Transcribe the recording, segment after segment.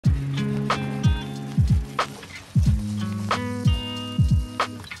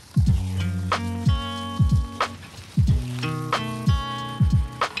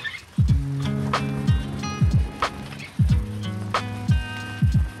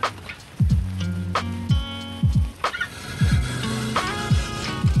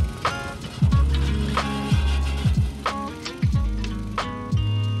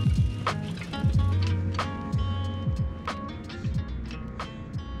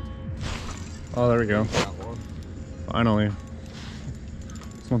Oh, there we go. Finally.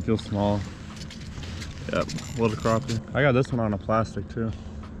 This one feels small. Yep, little crappie. I got this one on a plastic too.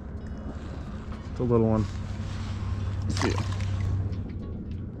 The little one. Let's see.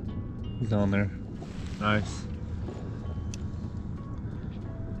 He's down there. Nice.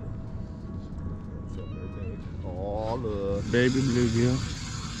 Oh, look. Baby bluegill.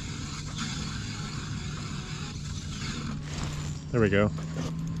 There we go.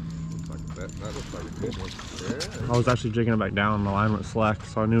 That looks like a good one. Yeah. I was actually jigging it back down and the line went slack,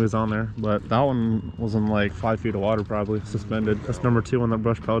 so I knew he was on there. But that one was in like 5 feet of water probably, suspended. That's number 2 on that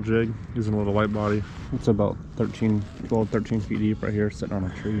BrushPile jig, using a little white body. It's about 13 feet deep right here, sitting on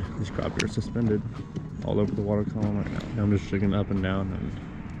a tree. These crappie are suspended all over the water column right now. And I'm just jigging up and down,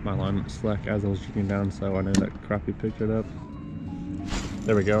 and my line went slack as I was jigging down, so I knew that crappie picked it up.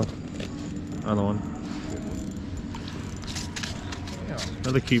 There we go. Another one.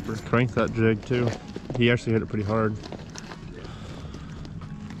 Another keeper. Cranked that jig too. He actually hit it pretty hard.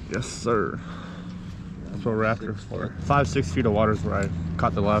 Yes, sir. That's what we're after for. 5-6 feet of water is where I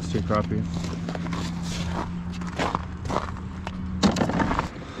caught the last 2 crappie.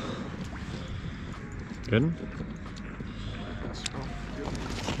 Good.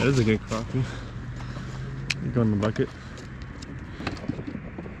 That is a good crappie. You go in the bucket.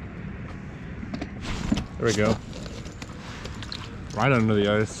 There we go. Right under the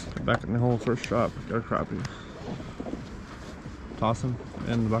ice. Back in the hole, first shot. Got a crappie. Toss him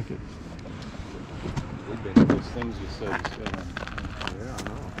in the bucket. We've been those things you said. Yeah, I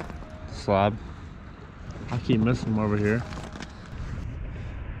know. Slab. I keep missing them over here.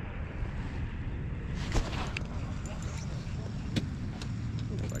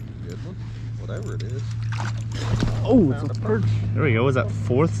 Looks like a good one. Whatever it is. Oh, it's a perch. There we go. Was that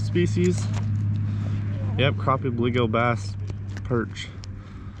 4th species? Yep, crappie, bluegill, bass, perch.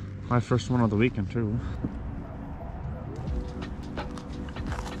 My first one of the weekend too.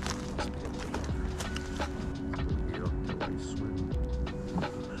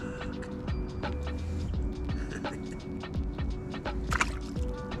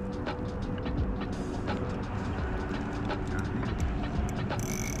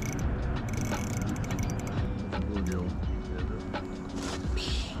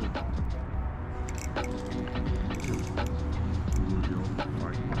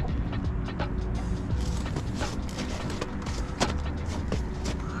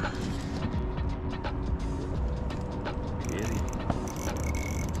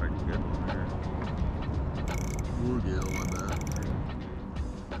 Bluegill on that.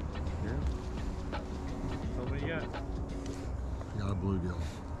 Yeah. So what do you got? Got a bluegill.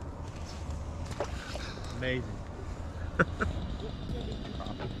 Amazing.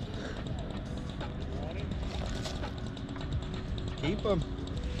 Keep them.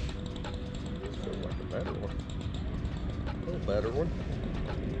 This feels like a better one. A little better one.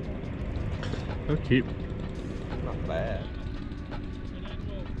 They'll keep. Not bad.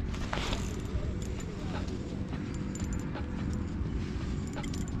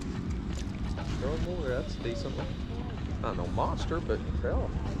 That's a decent one. Not no monster, but hell,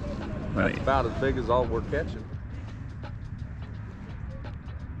 that's about as big as all we're catching.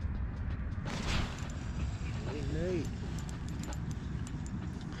 Neat.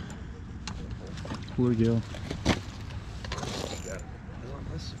 Bluegill.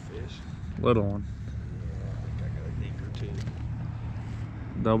 That's a fish. Little one. Yeah, I think I got a dink or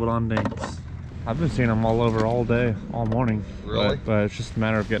 2. Double on dinks. I've been seeing them all over all day, all morning. Really? But it's just a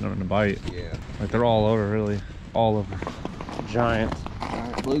matter of getting them to bite. Yeah. Like they're all over, really. All over. Giant.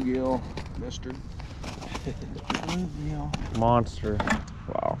 Alright, bluegill, mister. Bluegill. Monster.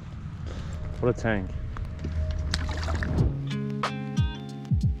 Wow. What a tank.